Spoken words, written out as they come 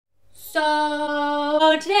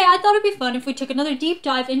So today I thought it'd be fun if we took another deep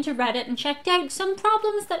dive into Reddit and checked out some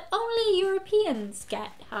problems that only Europeans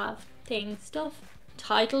have stuff.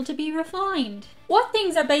 Title to be refined. What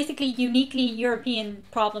things are basically uniquely European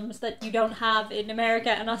problems that you don't have in America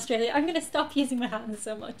and Australia? I'm gonna stop using my hands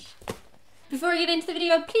so much. Before we get into the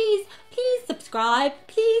video, please subscribe,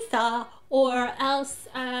 please, or else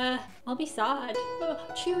I'll be sad. Oh,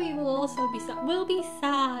 Chewy will also be sad. We'll be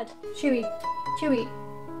sad.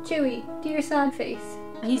 Chewy, do your sad face.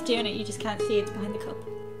 He's doing it, you just can't see it, it's behind the cup.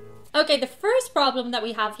 Okay, the first problem that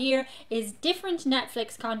we have here is different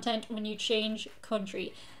Netflix content when you change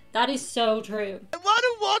country. That is so true. I want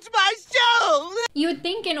to watch my show! You would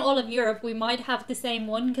think in all of Europe we might have the same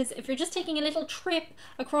one, because if you're just taking a little trip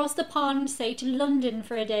across the pond, say to London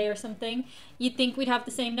for a day or something, you'd think we'd have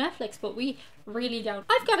the same Netflix, but we really don't.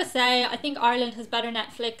 I've got to say, I think Ireland has better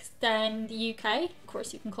Netflix than the UK. Of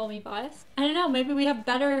course, you can call me biased. I don't know, maybe we have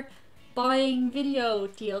better buying video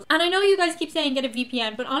deals. And I know you guys keep saying get a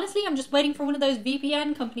VPN, but honestly I'm just waiting for one of those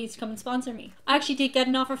VPN companies to come and sponsor me. I actually did get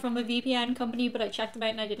an offer from a VPN company, but I checked them out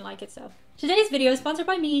and I didn't like it, so. Today's video is sponsored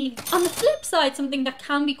by me. On the flip side, something that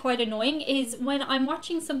can be quite annoying is when I'm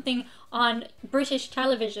watching something on British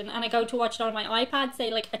television and I go to watch it on my iPad,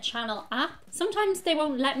 say like a channel app, sometimes they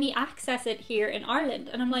won't let me access it here in Ireland,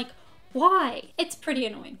 and I'm like, why? It's pretty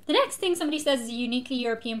annoying. The next thing somebody says is a uniquely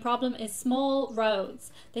European problem is small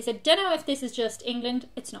roads. They said, don't know if this is just England.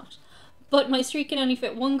 It's not. But my street can only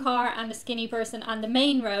fit one car and a skinny person, and the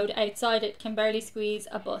main road outside it can barely squeeze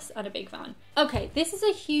a bus and a big van. Okay, this is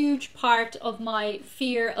a huge part of my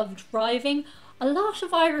fear of driving. A lot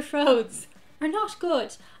of Irish roads are not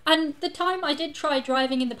good. And the time I did try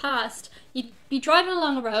driving in the past, you'd be driving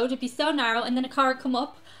along a road, it'd be so narrow, and then a car would come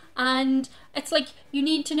up, and it's like you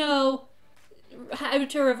need to know how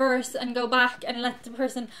to reverse and go back and let the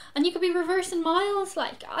person, and you could be reversing miles.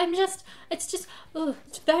 Like, it's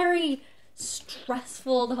very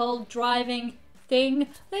stressful, the whole driving thing.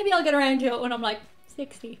 Maybe I'll get around to it when I'm like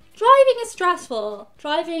 60. Driving is stressful.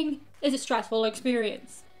 Driving is a stressful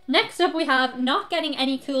experience. Next up we have not getting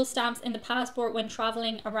any cool stamps in the passport when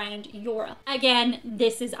traveling around Europe. Again,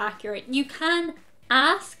 this is accurate. You can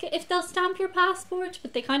ask if they'll stamp your passport,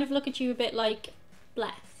 but they kind of look at you a bit like,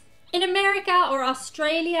 bless. In America or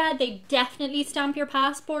Australia, they definitely stamp your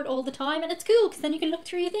passport all the time, and it's cool because then you can look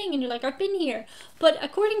through your thing and you're like, I've been here. But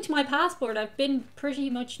according to my passport, I've been pretty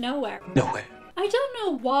much nowhere. Nowhere. I don't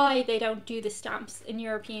know why they don't do the stamps in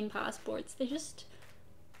European passports. They just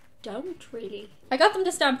don't really. I got them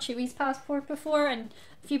to stamp Chewy's passport before, and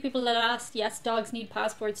a few people that asked, yes, dogs need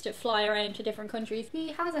passports to fly around to different countries.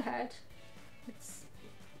 He has a head.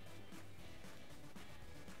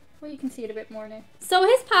 Well, you can see it a bit more now. So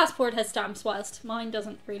his passport has stamps, whilst mine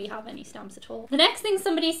doesn't really have any stamps at all. The next thing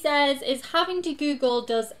somebody says is having to Google,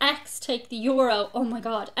 does X take the euro? Oh my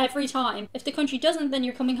god, every time. If the country doesn't, then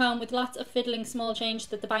you're coming home with lots of fiddling small change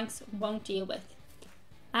that the banks won't deal with.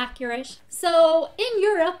 Accurate. So in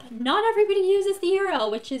Europe, not everybody uses the euro,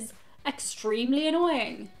 which is extremely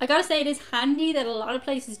annoying. I gotta say, it is handy that a lot of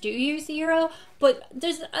places do use the euro, but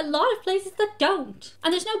there's a lot of places that don't.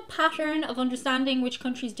 And there's no pattern of understanding which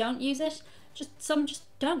countries don't use it. Some just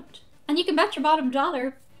don't. And you can bet your bottom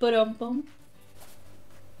dollar,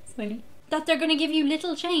 funny, that they're gonna give you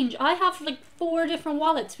little change. I have like 4 different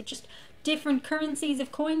wallets with just different currencies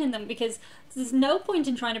of coin in them, because there's no point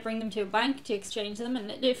in trying to bring them to a bank to exchange them,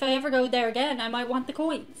 and if I ever go there again, I might want the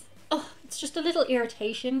coins. Oh, it's just a little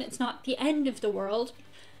irritation. It's not the end of the world.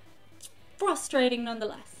 It's frustrating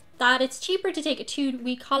nonetheless. That it's cheaper to take a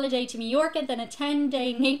 2-week holiday to Mallorca than a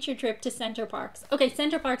 10-day nature trip to Center Parks. Okay,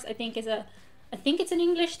 Center Parks I think it's an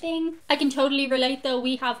English thing. I can totally relate though.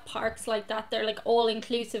 We have parks like that. They're like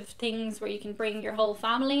all-inclusive things where you can bring your whole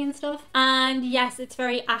family and stuff. And yes, it's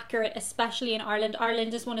very accurate, especially in Ireland.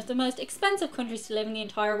 Ireland is one of the most expensive countries to live in the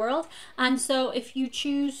entire world. And so if you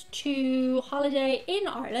choose to holiday in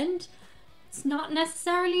Ireland, it's not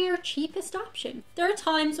necessarily your cheapest option. There are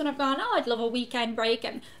times when I've gone, oh, I'd love a weekend break,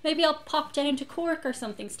 and maybe I'll pop down to Cork or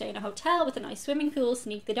something, stay in a hotel with a nice swimming pool,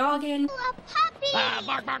 sneak the dog in. A puppy!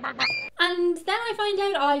 Bark, bark, bark, bark. And then I find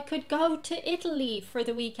out I could go to Italy for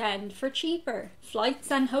the weekend for cheaper.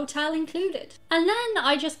 Flights and hotel included. And then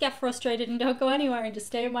I just get frustrated and don't go anywhere and just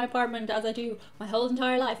stay in my apartment as I do my whole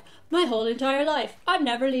entire life. My whole entire life. I'm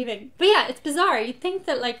never leaving. But yeah, it's bizarre. You'd think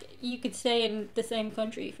that like you could stay in the same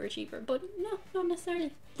country for cheaper, but No, not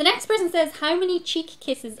necessarily. The next person says, how many cheek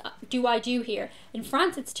kisses do I do here? In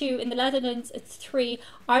France it's 2, in the Netherlands it's 3.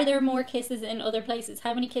 Are there more kisses in other places?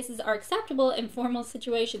 How many kisses are acceptable in formal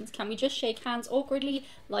situations? Can we just shake hands awkwardly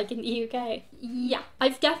like in the UK? Yeah,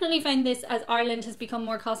 I've definitely found this as Ireland has become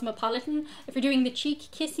more cosmopolitan. If you're doing the cheek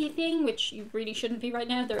kissy thing, which you really shouldn't be right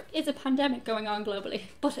now, there is a pandemic going on globally.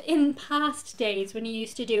 But in past days when you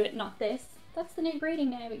used to do it, not this. That's the new greeting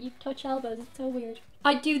now, you touch elbows, it's so weird.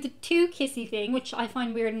 I do the 2 kissy thing, which I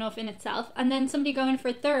find weird enough in itself, and then somebody going for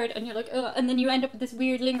a third, and you're like, ugh, and then you end up with this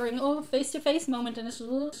weird lingering, face-to-face moment, and it's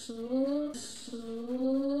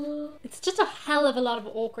just a hell of a lot of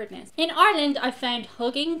awkwardness. In Ireland, I found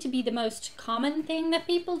hugging to be the most common thing that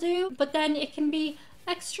people do, but then it can be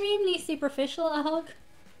extremely superficial, a hug.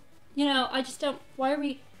 You know, I just don't, why are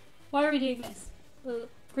we doing this? Ugh.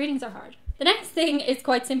 Greetings are hard. The next thing is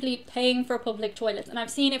quite simply paying for public toilets, and I've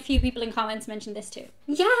seen a few people in comments mention this too.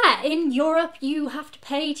 Yeah, in Europe you have to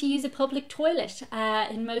pay to use a public toilet.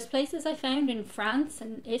 In most places I found, in France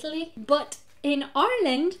and Italy. But in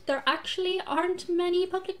Ireland there actually aren't many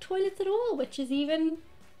public toilets at all, which is even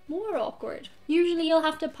more awkward. Usually you'll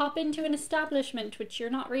have to pop into an establishment, which you're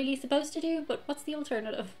not really supposed to do, but what's the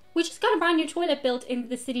alternative? We just got a brand new toilet built in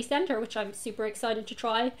the city centre, which I'm super excited to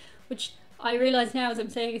try, which I realise now as I'm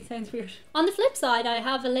saying it sounds weird. On the flip side, I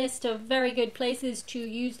have a list of very good places to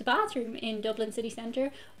use the bathroom in Dublin city centre,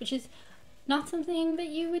 which is not something that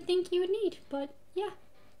you would think you would need, but yeah.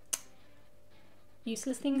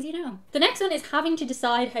 Useless things you know. The next one is having to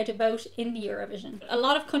decide how to vote in the Eurovision. A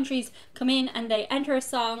lot of countries come in and they enter a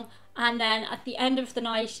song, and then at the end of the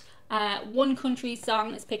night, one country's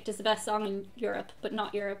song is picked as the best song in Europe, but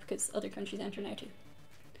not Europe because other countries enter now too.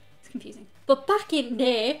 Confusing. But back in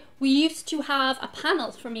there, we used to have a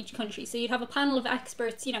panel from each country. So you'd have a panel of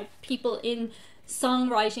experts, you know, people in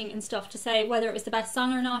songwriting and stuff to say whether it was the best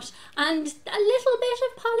song or not. And a little bit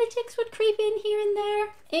of politics would creep in here and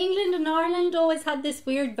there. England and Ireland always had this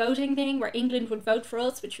weird voting thing where England would vote for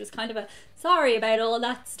us, which was kind of a sorry about all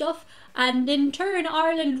that stuff. And in turn,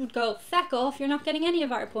 Ireland would go, feck off, you're not getting any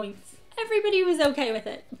of our points. Everybody was okay with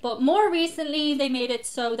it. But more recently, they made it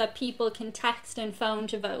so that people can text and phone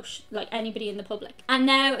to vote, like anybody in the public. And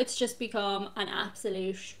now it's just become an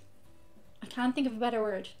absolute, I can't think of a better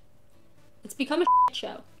word. It's become a shit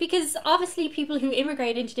show. Because obviously people who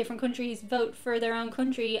immigrate into different countries vote for their own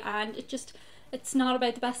country, and it's not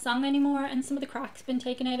about the best song anymore, and some of the crack's been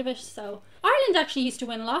taken out of it. So Ireland actually used to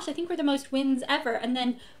win a lot. I think we're the most wins ever, and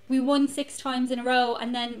then we won 6 times in a row,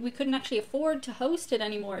 and then we couldn't actually afford to host it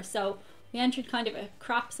anymore, so we entered kind of a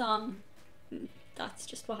crap song. That's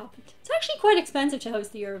just what happened. It's actually quite expensive to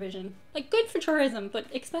host the Eurovision. Like, good for tourism, but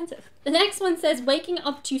expensive. The next one says waking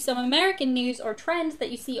up to some American news or trends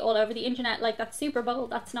that you see all over the internet, like that Super Bowl.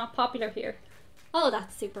 That's not popular here. Oh,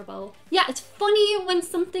 that's Super Bowl. Yeah, it's funny when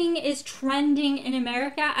something is trending in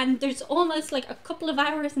America and there's almost like a couple of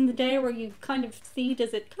hours in the day where you kind of see,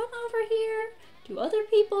 does it come over here? Do other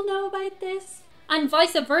people know about this? And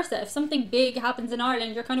vice versa. If something big happens in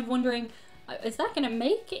Ireland, you're kind of wondering, is that going to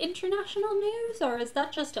make international news, or is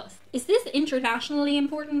that just us? Is this internationally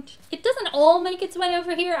important? It doesn't all make its way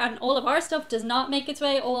over here, and all of our stuff does not make its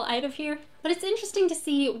way all out of here. But it's interesting to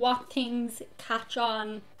see what things catch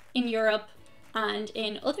on in Europe and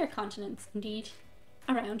in other continents, indeed,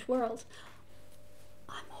 around the world.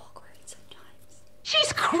 I'm awkward sometimes.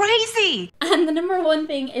 She's crazy! And the number one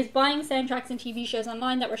thing is buying soundtracks and TV shows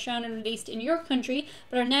online that were shown and released in your country,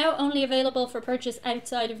 but are now only available for purchase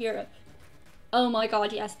outside of Europe. Oh my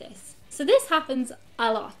god, yes, this. So this happens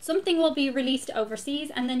a lot. Something will be released overseas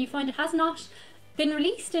and then you find it has not been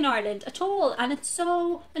released in Ireland at all, and it's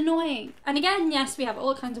so annoying. And again, yes, we have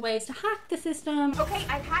all kinds of ways to hack the system. Okay,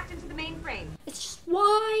 I've hacked into the mainframe. It's just,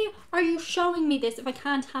 why are you showing me this if I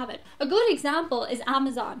can't have it? A good example is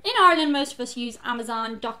Amazon. In Ireland, most of us use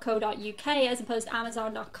amazon.co.uk as opposed to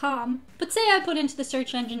amazon.com. But say I put into the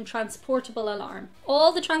search engine transportable alarm.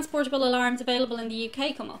 All the transportable alarms available in the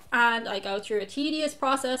UK come up, and I go through a tedious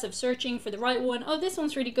process of searching for the right one. Oh, this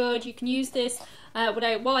one's really good, you can use this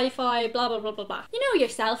without Wi-Fi, blah blah blah blah blah. You know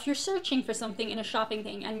yourself, you're searching for something in a shopping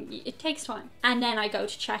thing and it takes time. And then I go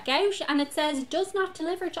to check out and it says does not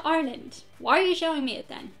deliver to Ireland. Why are you showing me it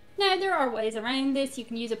then? Now there are ways around this. You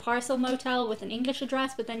can use a parcel motel with an English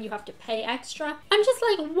address, but then you have to pay extra. I'm just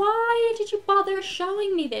like, why did you bother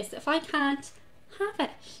showing me this if I can't have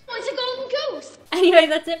it? Oh, it's a golden goose! Anyway,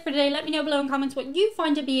 that's it for today. Let me know below in comments what you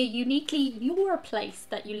find to be a uniquely your place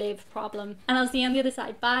that you live problem. And I'll see you on the other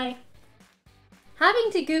side. Bye.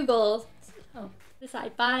 Having to Google, the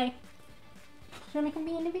side, bye. Do you want to come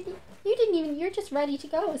be in the video? You didn't even, you're just ready to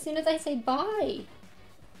go. As soon as I say bye,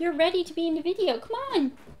 you're ready to be in the video. Come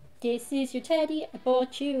on. This is your teddy, I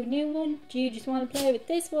bought you a new one. Do you just want to play with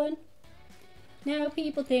this one? Now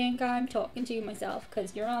people think I'm talking to myself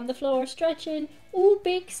because you're on the floor stretching. Ooh,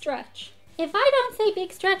 big stretch. If I don't say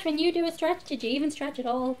big stretch when you do a stretch, did you even stretch at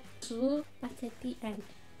all? Ooh, that's at the end.